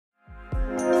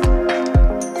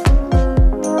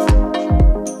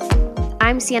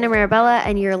Sienna Marabella,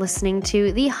 and you're listening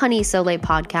to the Honey Soleil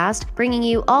podcast, bringing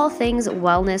you all things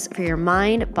wellness for your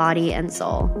mind, body, and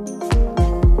soul.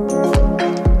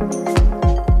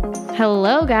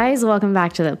 Hello, guys. Welcome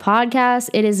back to the podcast.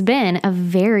 It has been a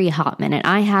very hot minute.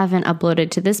 I haven't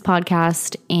uploaded to this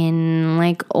podcast in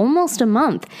like almost a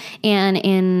month. And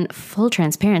in full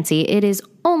transparency, it is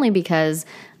only because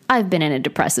I've been in a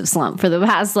depressive slump for the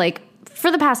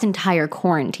past entire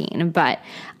quarantine. But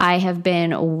I have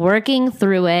been working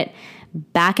through it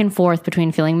back and forth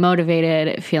between feeling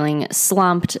motivated, feeling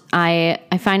slumped. I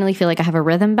finally feel like I have a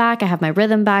rhythm back. I have my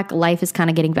rhythm back. Life is kind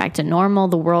of getting back to normal.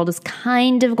 The world is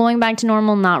kind of going back to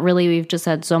normal. Not really. We've just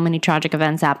had so many tragic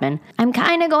events happen. I'm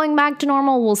kind of going back to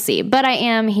normal. We'll see. But I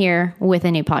am here with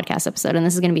a new podcast episode, and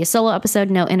this is going to be a solo episode,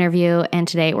 no interview. And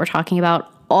today we're talking about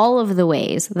all of the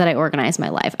ways that I organize my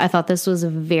life. I thought this was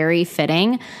very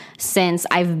fitting since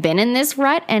I've been in this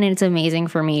rut, and it's amazing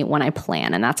for me when I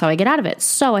plan, and that's how I get out of it.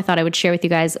 So I thought I would share with you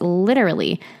guys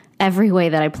literally every way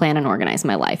that I plan and organize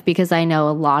my life, because I know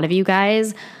a lot of you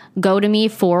guys go to me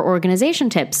for organization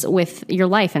tips with your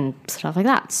life and stuff like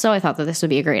that. So I thought that this would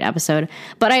be a great episode.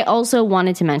 But I also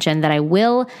wanted to mention that I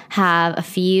will have a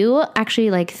few,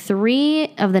 actually like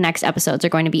 3 of the next episodes are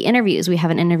going to be interviews. We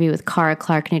have an interview with Cara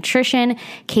Clark Nutrition,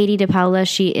 Katie DePaula.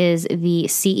 She is the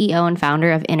CEO and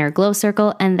founder of Inner Glow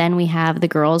Circle. And then we have the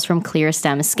girls from Clear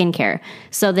Stem Skincare.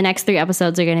 So the next 3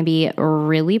 episodes are going to be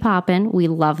really poppin'. We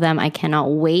love them. I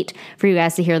cannot wait for you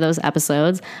guys to hear those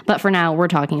episodes. But for now, we're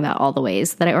talking about all the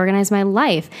ways that I organize my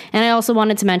life. And I also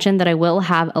wanted to mention that I will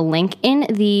have a link in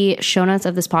the show notes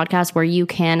of this podcast where you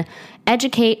can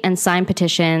educate and sign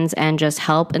petitions and just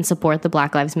help and support the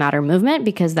Black Lives Matter movement,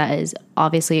 because that is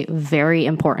obviously very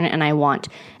important. And I want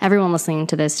everyone listening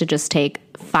to this to just take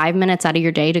 5 minutes out of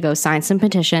your day to go sign some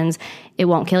petitions. It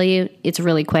won't kill you. It's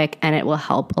really quick and it will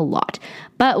help a lot.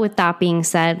 But with that being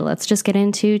said, let's just get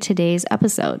into today's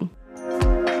episode.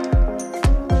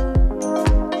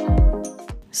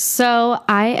 So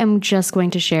I am just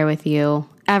going to share with you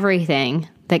everything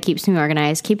that keeps me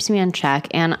organized, keeps me in check.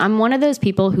 And I'm one of those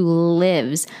people who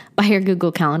lives by your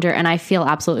Google Calendar, and I feel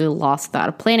absolutely lost without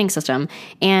a planning system.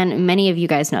 And many of you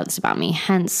guys know this about me,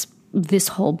 hence this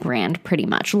whole brand, pretty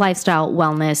much lifestyle,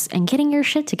 wellness, and getting your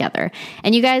shit together.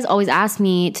 And you guys always ask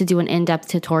me to do an in-depth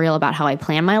tutorial about how I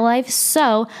plan my life.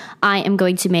 So I am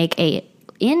going to make a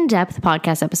in-depth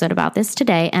podcast episode about this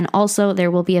today, and also there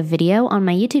will be a video on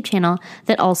my YouTube channel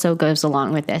that also goes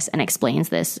along with this and explains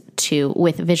this too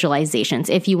with visualizations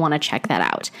if you want to check that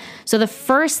out. So the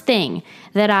first thing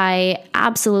that I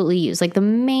absolutely use, like the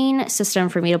main system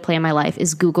for me to plan my life,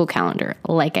 is Google Calendar,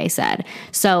 like I said.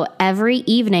 So every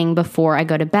evening before I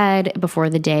go to bed, before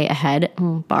the day ahead,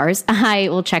 I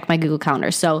will check my Google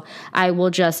Calendar. So I will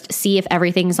just see if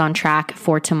everything's on track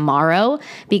for tomorrow,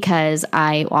 because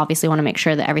I obviously want to make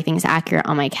sure that everything's accurate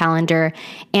on my calendar.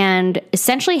 And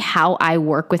essentially how I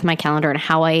work with my calendar and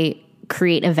how I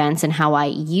create events and how I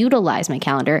utilize my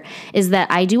calendar is that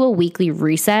I do a weekly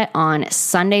reset on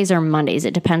Sundays or Mondays.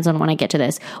 It depends on when I get to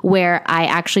this, where I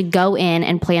actually go in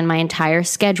and plan my entire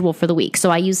schedule for the week. So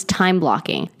I use time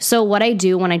blocking. So what I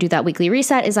do when I do that weekly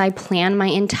reset is I plan my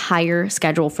entire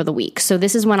schedule for the week. So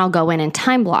this is when I'll go in and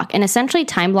time block. And essentially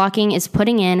time blocking is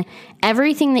putting in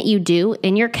everything that you do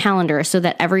in your calendar so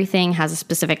that everything has a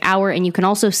specific hour, and you can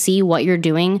also see what you're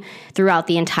doing throughout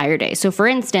the entire day. So for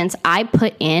instance, I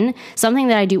put in something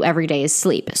that I do every day is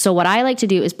sleep. So what I like to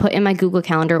do is put in my Google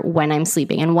Calendar when I'm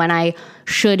sleeping and when I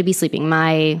should be sleeping,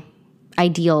 my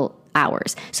ideal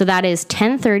hours. So that is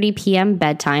 10:30 p.m.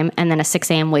 bedtime and then a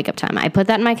 6 a.m. wake up time. I put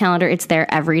that in my calendar. It's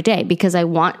there every day because I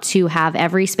want to have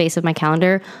every space of my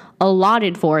calendar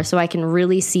allotted for, so I can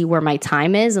really see where my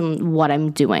time is and what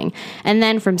I'm doing. And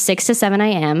then from 6 to 7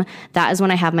 a.m., that is when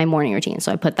I have my morning routine.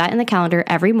 So I put that in the calendar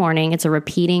every morning. It's a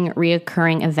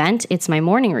reoccurring event. It's my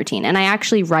morning routine. And I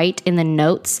actually write in the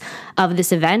notes of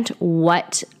this event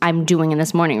what I'm doing in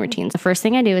this morning routine. The first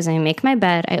thing I do is I make my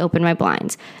bed, I open my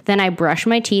blinds. Then I brush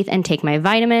my teeth and take my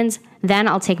vitamins. Then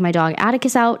I'll take my dog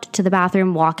Atticus out to the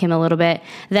bathroom, walk him a little bit.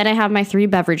 Then I have my 3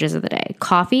 beverages of the day: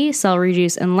 coffee, celery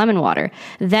juice, and lemon water.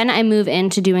 Then I move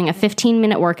into doing a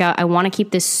 15-minute workout. I want to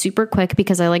keep this super quick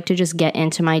because I like to just get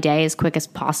into my day as quick as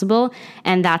possible.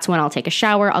 And that's when I'll take a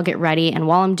shower, I'll get ready. And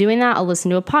while I'm doing that, I'll listen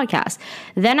to a podcast.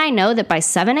 Then I know that by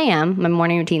 7 a.m., my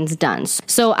morning routine's done.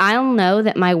 So I'll know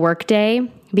that my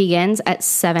workday begins at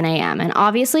 7 a.m. And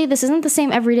obviously this isn't the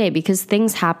same every day because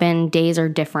things happen, days are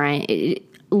different.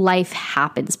 life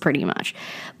happens pretty much.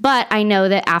 But I know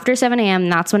that after 7 a.m.,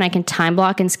 that's when I can time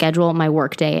block and schedule my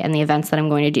work day and the events that I'm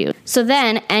going to do. So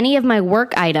then any of my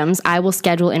work items, I will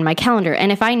schedule in my calendar.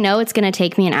 And if I know it's going to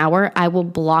take me an hour, I will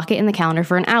block it in the calendar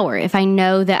for an hour. If I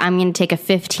know that I'm going to take a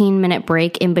 15-minute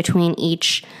break in between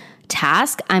each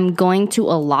task, I'm going to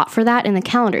allot for that in the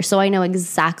calendar. So I know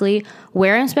exactly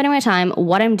where I'm spending my time,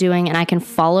 what I'm doing, and I can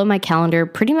follow my calendar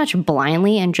pretty much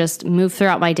blindly and just move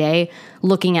throughout my day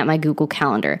looking at my Google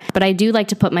Calendar. But I do like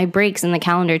to put my breaks in the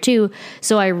calendar too,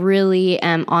 so I really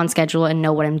am on schedule and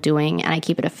know what I'm doing, and I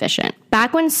keep it efficient.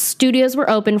 Back when studios were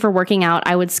open for working out,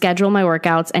 I would schedule my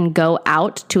workouts and go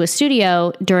out to a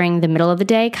studio during the middle of the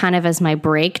day, kind of as my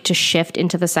break to shift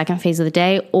into the second phase of the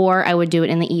day, or I would do it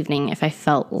in the evening if I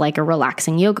felt like a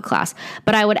relaxing yoga class.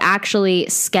 But I would actually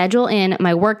schedule in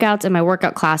my workouts and my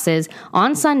workout classes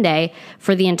on Sunday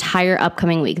for the entire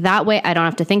upcoming week. That way I don't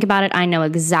have to think about it. I know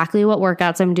exactly what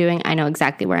workouts I'm doing. I know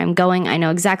exactly where I'm going. I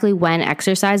know exactly when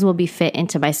exercise will be fit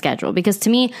into my schedule. Because to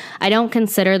me, I don't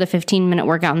consider the 15-minute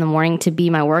workout in the morning to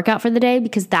be my workout for the day,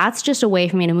 because that's just a way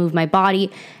for me to move my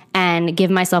body and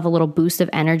give myself a little boost of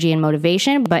energy and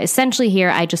motivation. But essentially here,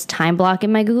 I just time block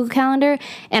in my Google Calendar,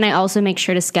 and I also make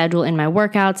sure to schedule in my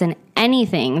workouts, and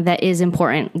anything that is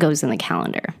important goes in the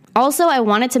calendar. Also, I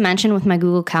wanted to mention with my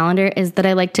Google Calendar is that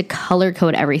I like to color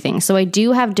code everything. So I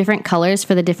do have different colors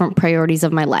for the different priorities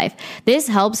of my life. This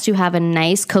helps to have a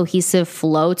nice cohesive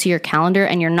flow to your calendar,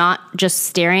 and you're not just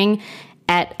staring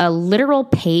at a literal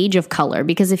page of color,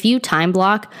 because if you time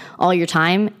block all your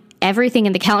time, everything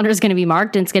in the calendar is going to be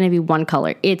marked and it's going to be one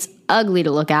color. It's ugly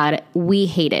to look at. We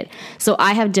hate it. So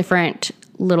I have different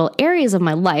little areas of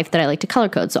my life that I like to color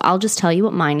code. So I'll just tell you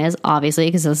what mine is, obviously,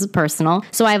 because this is personal.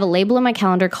 So I have a label in my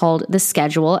calendar called the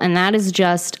schedule, and that is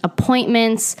just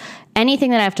appointments,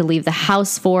 anything that I have to leave the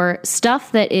house for,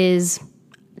 stuff that is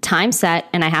time set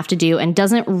and I have to do and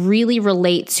doesn't really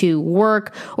relate to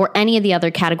work or any of the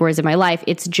other categories of my life.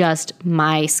 It's just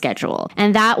my schedule.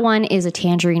 And that one is a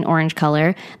tangerine orange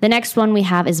color. The next one we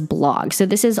have is blog. So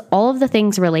this is all of the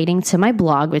things relating to my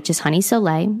blog, which is Honey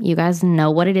Soleil. You guys know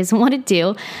what it is and what it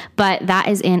do, but that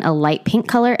is in a light pink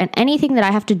color, and anything that I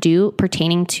have to do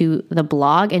pertaining to the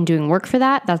blog and doing work for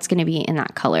that, that's going to be in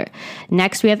that color.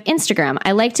 Next, we have Instagram.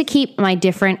 I like to keep my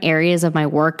different areas of my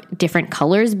work different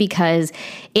colors because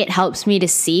it helps me to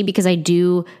see, because I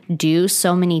do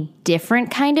so many different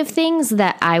kind of things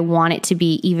that I want it to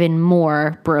be even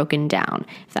more broken down,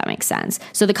 if that makes sense.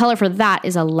 So the color for that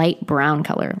is a light brown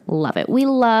color. Love it. We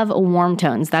love warm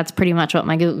tones. That's pretty much what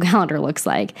my Google Calendar looks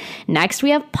like. Next, we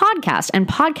have podcast, and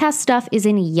podcast stuff is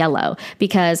in yellow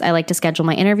because I like to schedule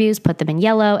my interviews, put them in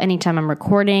yellow. Anytime I'm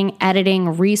recording,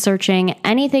 editing, researching,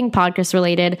 anything podcast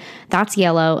related, that's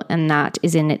yellow, and that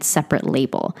is in its separate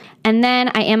label. And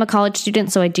then I am a college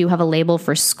student, so I do have a label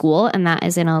for school, and that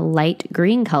is in a light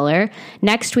green color.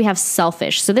 Next, we have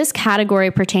selfish. So this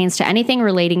category pertains to anything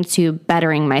relating to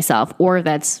bettering myself, or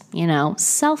that's,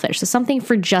 selfish. So something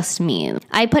for just me.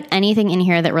 I put anything in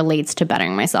here that relates to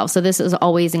bettering myself. So this is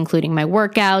always including my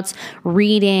workouts,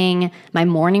 reading, my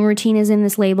morning routine is in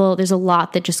this label. There's a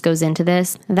lot that just goes into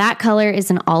this. That color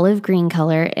is an olive green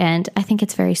color, and I think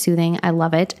it's very soothing. I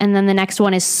love it. And then the next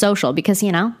one is social, because,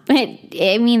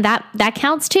 that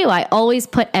counts too. I always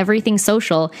put everything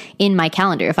social in my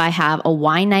calendar. If I have a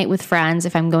wine night with friends,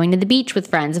 if I'm going to the beach with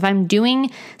friends, if I'm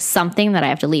doing something that I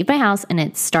have to leave my house and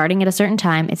it's starting at a certain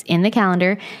time, it's in the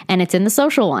calendar, and it's in the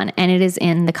social one, and it is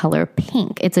in the color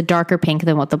pink. It's a darker pink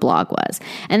than what the blog was.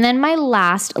 And then my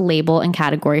last label and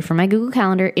category for my Google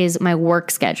Calendar is my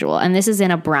work schedule. And this is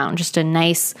in a brown, just a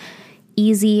nice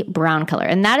easy brown color.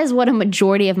 And that is what a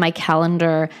majority of my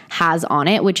calendar has on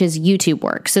it, which is YouTube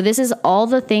work. So this is all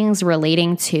the things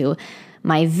relating to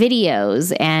my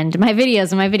videos and my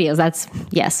videos. That's,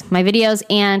 yes, my videos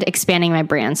and expanding my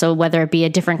brand. So whether it be a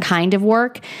different kind of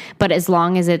work, but as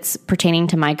long as it's pertaining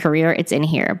to my career, it's in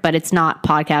here. But it's not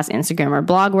podcast, Instagram, or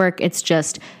blog work. It's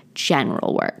just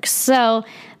general work. So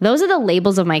those are the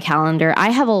labels of my calendar. I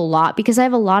have a lot because I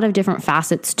have a lot of different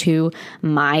facets to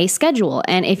my schedule.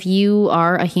 And if you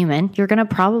are a human, you're going to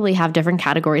probably have different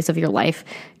categories of your life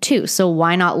too. So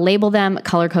why not label them,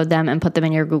 color code them, and put them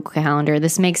in your Google Calendar?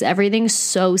 This makes everything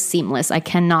so seamless. I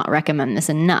cannot recommend this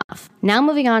enough. Now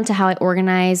moving on to how I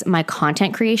organize my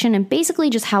content creation, and basically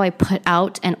just how I put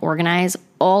out and organize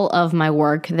all of my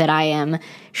work that I am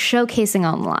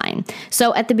showcasing online.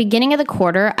 So at the beginning of the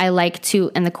quarter, I like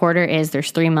to, and the quarter is, there's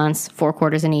 3 months, 4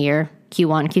 quarters in a year,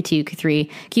 Q1, Q2,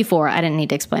 Q3, Q4. I didn't need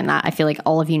to explain that. I feel like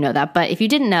all of you know that. But if you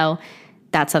didn't know,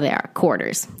 That's how they are,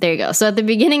 quarters. There you go. So at the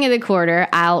beginning of the quarter,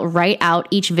 I'll write out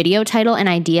each video title and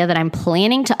idea that I'm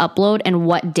planning to upload and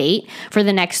what date for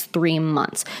the next 3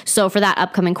 months. So for that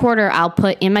upcoming quarter, I'll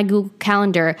put in my Google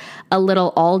Calendar a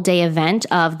little all-day event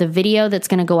of the video that's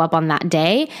going to go up on that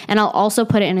day. And I'll also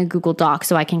put it in a Google Doc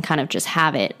so I can kind of just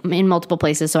have it in multiple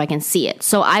places so I can see it.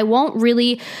 So I won't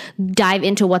really dive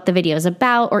into what the video is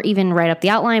about or even write up the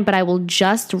outline, but I will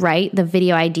just write the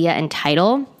video idea and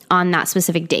title on that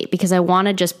specific date because I want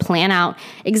to just plan out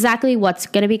exactly what's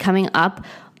going to be coming up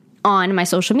on my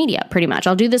social media, pretty much.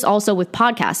 I'll do this also with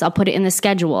podcasts. I'll put it in the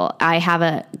schedule. I have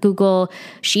a Google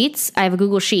Sheets. I have a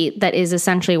Google Sheet that is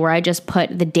essentially where I just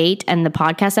put the date and the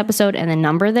podcast episode and the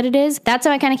number that it is. That's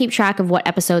how I kind of keep track of what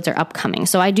episodes are upcoming.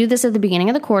 So I do this at the beginning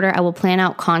of the quarter. I will plan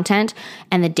out content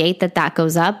and the date that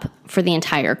goes up for the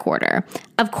entire quarter.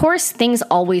 Of course, things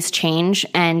always change,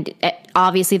 and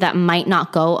obviously that might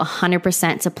not go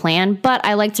 100% to plan, but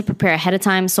I like to prepare ahead of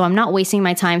time so I'm not wasting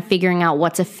my time figuring out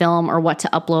what to film or what to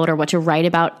upload or what to write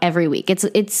about every week.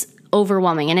 It's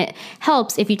overwhelming, and it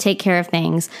helps if you take care of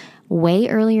things way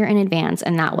earlier in advance,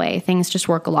 and that way things just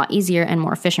work a lot easier and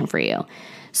more efficient for you.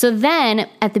 So then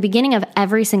at the beginning of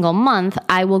every single month,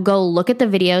 I will go look at the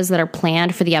videos that are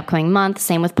planned for the upcoming month,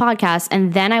 same with podcasts,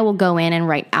 and then I will go in and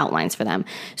write outlines for them.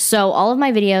 So all of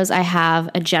my videos, I have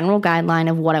a general guideline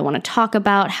of what I want to talk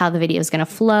about, how the video is going to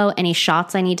flow, any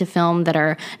shots I need to film that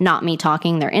are not me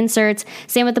talking, they're inserts.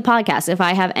 Same with the podcast. If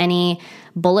I have any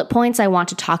bullet points I want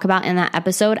to talk about in that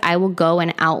episode, I will go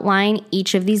and outline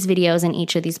each of these videos and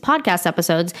each of these podcast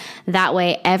episodes. That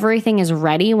way, everything is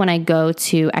ready when I go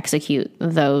to execute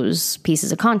those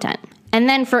pieces of content. And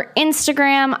then for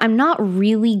Instagram, I'm not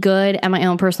really good at my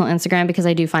own personal Instagram because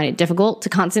I do find it difficult to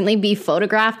constantly be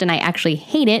photographed and I actually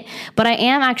hate it, but I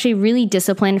am actually really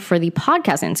disciplined for the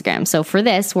podcast Instagram. So for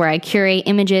this, where I curate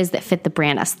images that fit the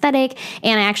brand aesthetic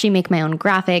and I actually make my own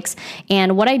graphics.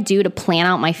 And what I do to plan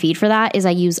out my feed for that is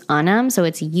I use Unum. So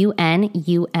it's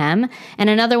UNUM. And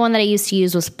another one that I used to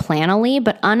use was Planoly,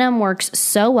 but Unum works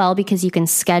so well because you can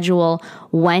schedule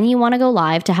when you want to go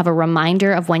live to have a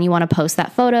reminder of when you want to post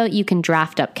that photo. You can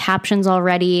draft up captions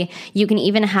already. You can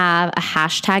even have a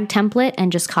hashtag template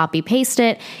and just copy paste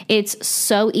it. It's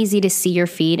so easy to see your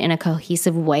feed in a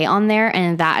cohesive way on there.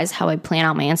 And that is how I plan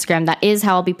out my Instagram. That is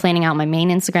how I'll be planning out my main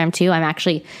Instagram too. I'm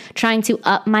actually trying to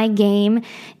up my game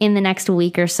in the next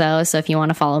week or so. So if you want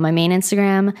to follow my main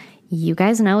Instagram, you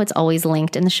guys know it's always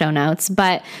linked in the show notes.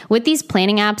 But with these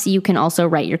planning apps, you can also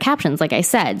write your captions, like I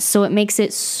said. So it makes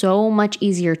it so much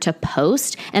easier to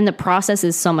post and the process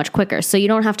is so much quicker. So you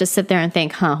don't have to sit there and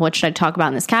think, what should I talk about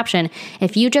in this caption?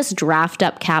 If you just draft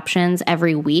up captions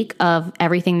every week of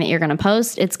everything that you're going to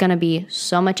post, it's going to be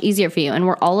so much easier for you. And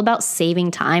we're all about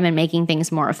saving time and making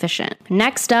things more efficient.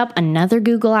 Next up, another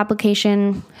Google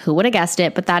application. Who would have guessed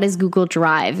it? But that is Google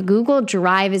Drive. Google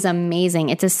Drive is amazing.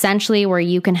 It's essentially where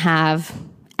you can have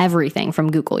everything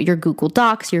from Google, your Google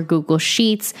Docs, your Google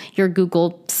Sheets, your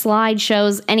Google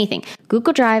slideshows, anything.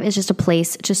 Google Drive is just a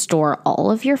place to store all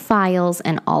of your files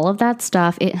and all of that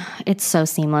stuff. It's so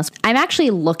seamless. I'm actually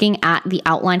looking at the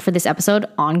outline for this episode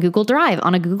on Google Drive,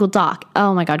 on a Google Doc.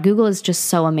 Oh my God, Google is just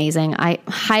so amazing. I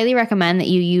highly recommend that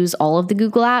you use all of the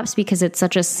Google apps because it's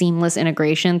such a seamless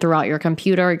integration throughout your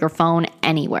computer, your phone,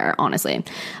 anywhere, honestly.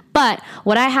 But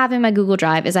what I have in my Google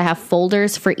Drive is I have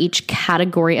folders for each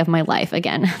category of my life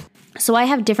again. So I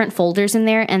have different folders in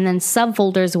there and then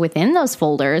subfolders within those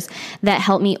folders that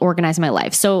help me organize my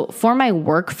life. So for my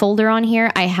work folder on here,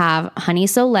 I have Honey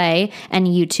Soleil and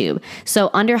YouTube. So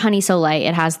under Honey Soleil,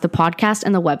 it has the podcast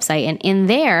and the website. And in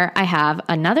there, I have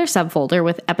another subfolder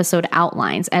with episode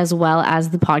outlines as well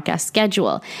as the podcast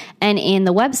schedule. And in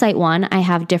the website one, I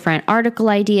have different article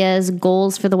ideas,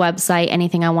 goals for the website,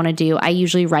 anything I want to do. I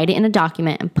usually write it in a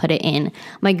document and put it in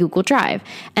my Google Drive.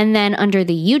 And then under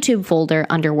the YouTube folder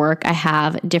under work, I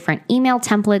have different email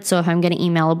templates. So if I'm going to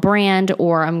email a brand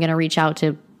or I'm going to reach out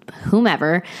to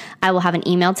whomever, I will have an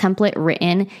email template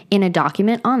written in a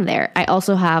document on there. I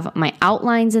also have my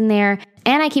outlines in there,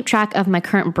 and I keep track of my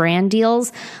current brand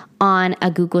deals on a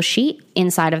Google Sheet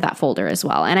inside of that folder as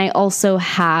well. And I also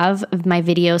have my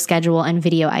video schedule and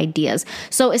video ideas.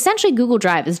 So essentially Google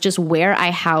Drive is just where I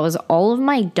house all of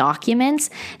my documents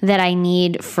that I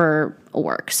need for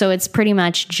work. So it's pretty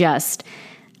much just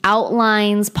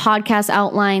outlines, podcast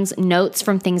outlines, notes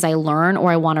from things I learn or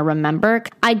I want to remember.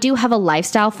 I do have a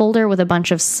lifestyle folder with a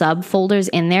bunch of subfolders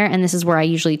in there, and this is where I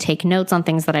usually take notes on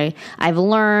things that I've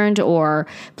learned or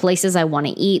places I want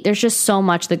to eat. There's just so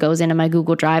much that goes into my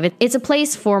Google Drive. It's a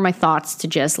place for my thoughts to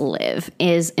just live,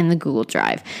 is in the Google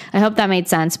Drive. I hope that made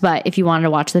sense, but if you wanted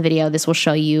to watch the video, this will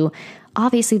show you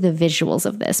obviously the visuals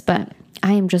of this, but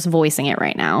I am just voicing it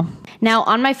right now. Now,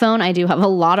 on my phone, I do have a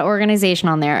lot of organization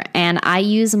on there, and I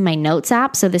use my Notes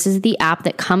app. So this is the app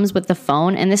that comes with the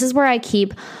phone, and this is where I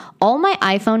keep all my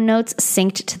iPhone notes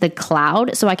synced to the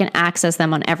cloud so I can access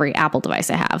them on every Apple device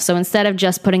I have. So instead of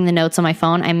just putting the notes on my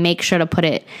phone, I make sure to put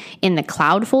it in the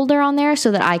cloud folder on there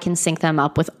so that I can sync them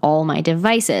up with all my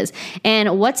devices.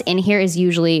 And what's in here is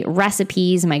usually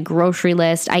recipes, my grocery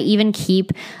list. I even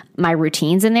keep my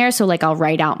routines in there. So like I'll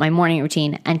write out my morning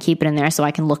routine and keep it in there so I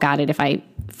can look at it if I,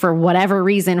 for whatever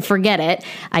reason, forget it.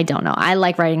 I don't know. I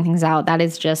like writing things out. That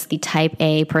is just the type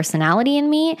A personality in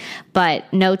me,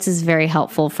 but Notes is very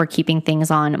helpful for keeping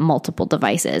things on multiple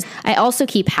devices. I also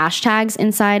keep hashtags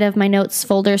inside of my Notes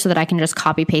folder so that I can just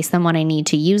copy paste them when I need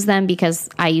to use them, because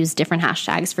I use different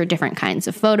hashtags for different kinds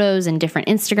of photos and different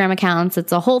Instagram accounts.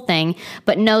 It's a whole thing,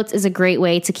 but Notes is a great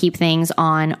way to keep things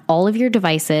on all of your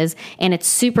devices, and it's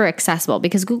super accessible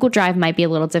because Google Drive might be a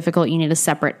little difficult. You need a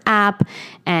separate app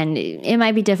and it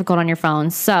might be difficult on your phone.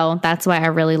 So that's why I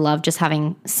really love just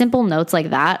having simple notes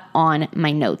like that on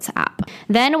my Notes app.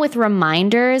 Then with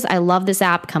reminders, I love this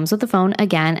app, comes with the phone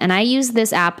again, and I use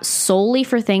this app solely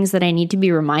for things that I need to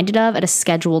be reminded of at a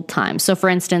scheduled time. So for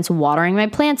instance, watering my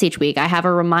plants each week, I have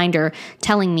a reminder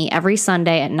telling me every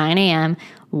Sunday at 9 a.m.,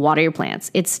 water your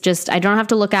plants. It's just, I don't have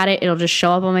to look at it. It'll just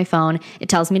show up on my phone. It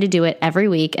tells me to do it every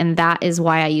week. And that is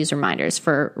why I use reminders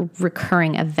for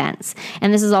recurring events.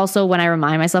 And this is also when I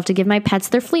remind myself to give my pets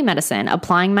their flea medicine,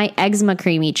 applying my eczema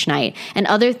cream each night, and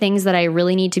other things that I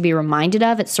really need to be reminded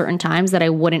of at certain times that I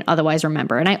wouldn't otherwise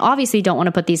remember. And I obviously don't want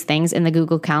to put these things in the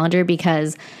Google Calendar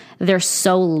because they're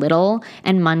so little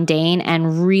and mundane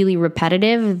and really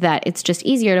repetitive that it's just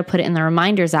easier to put it in the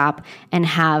reminders app and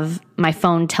have my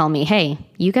phone tell me, hey,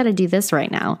 you got to do this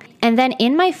right now. And then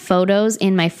in my photos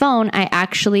in my phone, I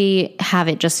actually have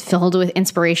it just filled with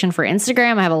inspiration for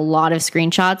Instagram. I have a lot of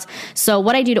screenshots. So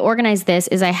what I do to organize this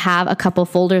is I have a couple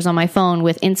folders on my phone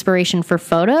with inspiration for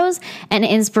photos and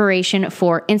inspiration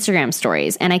for Instagram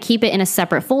stories. And I keep it in a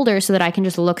separate folder so that I can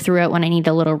just look through it when I need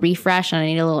a little refresh and I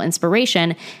need a little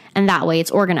inspiration. And that way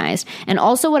it's organized. And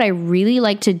also what I really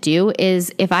like to do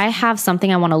is if I have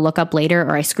something I want to look up later,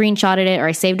 or I screenshotted it, or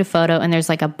I saved a photo and there's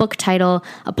like a book title,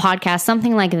 a podcast,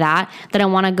 something like that I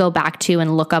want to go back to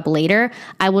and look up later,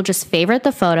 I will just favorite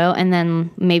the photo. And then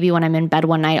maybe when I'm in bed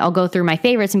one night, I'll go through my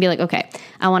favorites and be like, okay,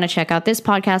 I want to check out this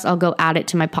podcast. I'll go add it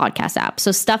to my podcast app.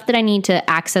 So stuff that I need to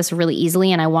access really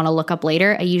easily and I want to look up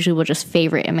later, I usually will just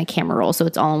favorite in my camera roll so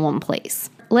it's all in one place.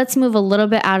 Let's move a little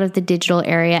bit out of the digital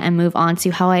area and move on to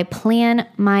how I plan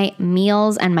my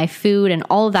meals and my food and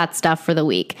all of that stuff for the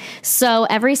week. So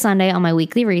every Sunday on my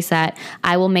weekly reset,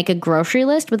 I will make a grocery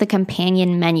list with a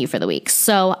companion menu for the week.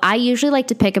 So I usually like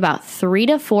to pick about 3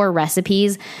 to 4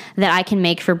 recipes that I can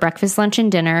make for breakfast, lunch, and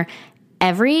dinner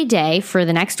every day for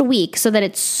the next week so that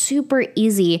it's super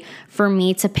easy for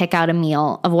me to pick out a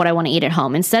meal of what I want to eat at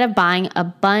home. Instead of buying a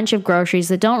bunch of groceries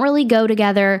that don't really go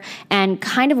together and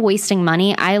kind of wasting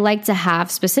money, I like to have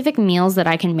specific meals that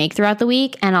I can make throughout the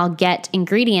week, and I'll get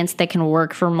ingredients that can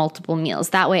work for multiple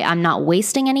meals. That way I'm not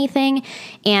wasting anything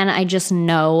and I just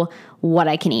know what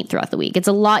I can eat throughout the week. It's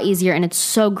a lot easier, and it's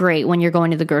so great when you're going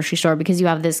to the grocery store because you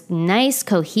have this nice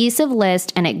cohesive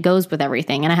list and it goes with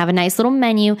everything. And I have a nice little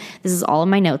menu. This is all in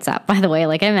my Notes app, by the way,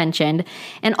 like I mentioned.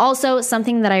 And also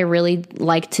something that I really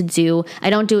like to do,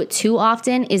 I don't do it too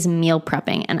often, is meal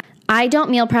prepping. And I don't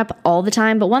meal prep all the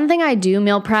time, but one thing I do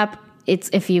meal prep,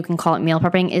 it's, if you can call it meal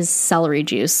prepping, is celery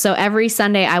juice. So every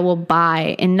Sunday I will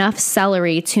buy enough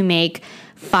celery to make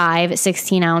 5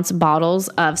 16-ounce bottles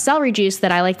of celery juice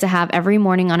that I like to have every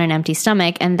morning on an empty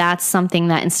stomach. And that's something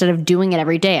that instead of doing it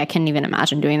every day, I couldn't even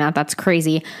imagine doing that. That's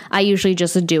crazy. I usually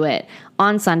just do it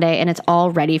on Sunday and it's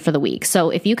all ready for the week. So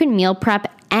if you can meal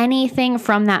prep anything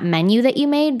from that menu that you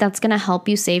made, that's going to help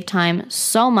you save time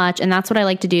so much. And that's what I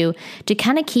like to do to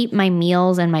kind of keep my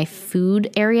meals and my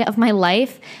food area of my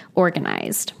life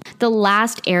organized. The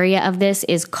last area of this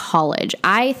is college.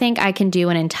 I think I can do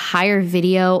an entire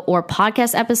video or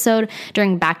podcast episode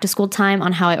during back to school time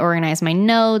on how I organize my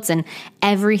notes and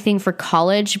everything for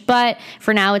college. But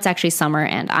for now, it's actually summer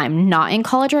and I'm not in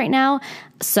college right now.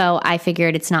 So I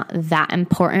figured it's not that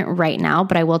important right now,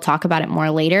 but I will talk about it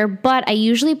more later. But I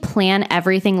usually plan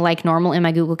everything like normal in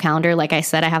my Google Calendar. Like I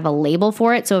said, I have a label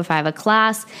for it. So if I have a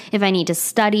class, if I need to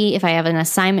study, if I have an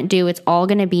assignment due, it's all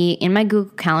going to be in my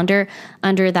Google Calendar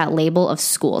under that label of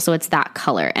school. So it's that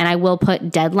color. And I will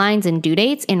put deadlines and due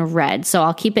dates in red. So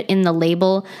I'll keep it in the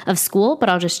label of school, but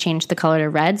I'll just change the color to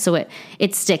red so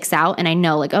it sticks out. And I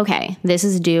know like, okay, this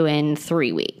is due in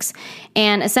 3 weeks.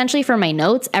 And essentially for my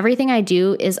notes, everything I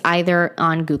do is either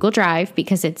on Google Drive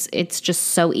because it's just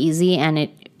so easy and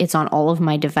it's on all of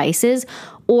my devices,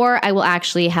 or I will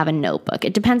actually have a notebook.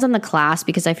 It depends on the class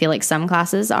because I feel like some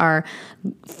classes are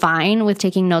fine with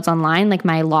taking notes online. Like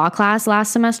my law class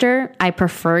last semester, I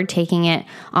preferred taking it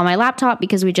on my laptop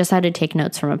because we just had to take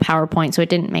notes from a PowerPoint, so it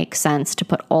didn't make sense to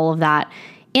put all of that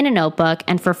in a notebook.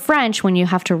 And for French, when you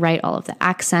have to write all of the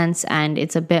accents and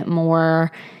it's a bit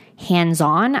more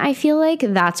hands-on, I feel like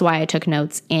that's why I took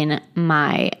notes in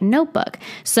my notebook.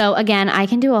 So again, I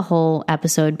can do a whole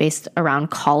episode based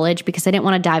around college because I didn't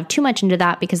want to dive too much into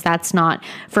that because that's not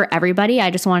for everybody.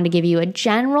 I just wanted to give you a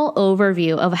general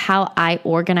overview of how I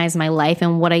organize my life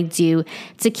and what I do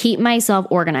to keep myself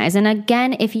organized. And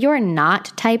again, if you're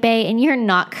not type A and you're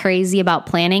not crazy about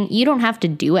planning, you don't have to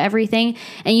do everything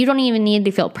and you don't even need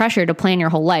to feel pressure to plan your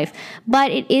whole life. But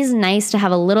it is nice to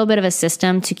have a little bit of a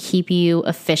system to keep you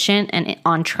efficient and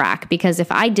on track, because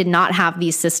if I did not have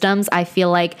these systems, I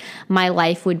feel like my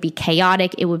life would be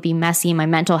chaotic. It would be messy. My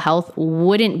mental health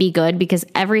wouldn't be good because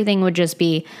everything would just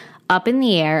be up in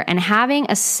the air. And having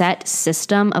a set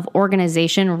system of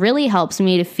organization really helps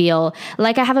me to feel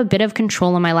like I have a bit of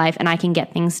control in my life and I can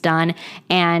get things done.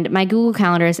 And my Google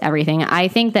Calendar is everything. I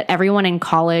think that everyone in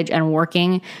college and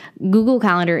working, Google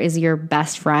Calendar is your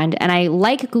best friend. And I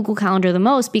like Google Calendar the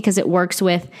most because it works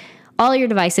with all your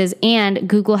devices, and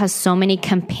Google has so many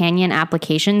companion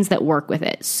applications that work with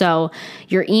it. So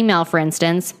your email, for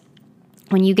instance,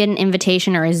 when you get an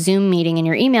invitation or a Zoom meeting in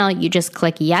your email, you just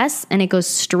click yes, and it goes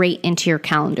straight into your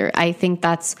calendar. I think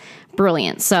that's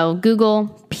brilliant. So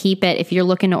Google, peep it. If you're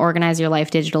looking to organize your life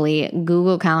digitally,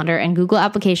 Google Calendar and Google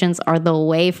applications are the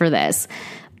way for this.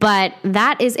 But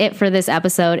that is it for this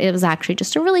episode. It was actually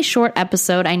just a really short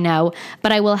episode, I know,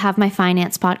 but I will have my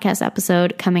finance podcast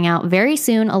episode coming out very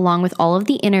soon along with all of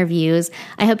the interviews.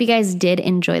 I hope you guys did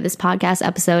enjoy this podcast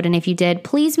episode. And if you did,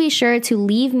 please be sure to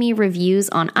leave me reviews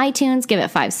on iTunes. Give it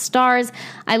 5 stars.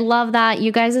 I love that.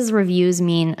 You guys' reviews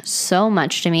mean so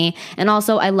much to me. And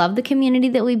also, I love the community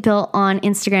that we built on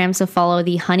Instagram. So follow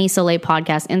the Honey Soleil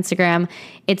podcast Instagram.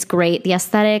 It's great. The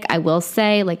aesthetic, I will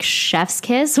say, like chef's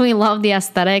kiss. We love the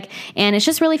aesthetic. And it's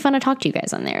just really fun to talk to you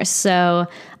guys on there. So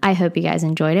I hope you guys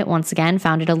enjoyed it. Once again,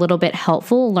 found it a little bit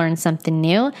helpful, learned something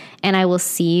new, and I will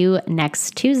see you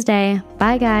next Tuesday.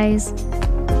 Bye, guys.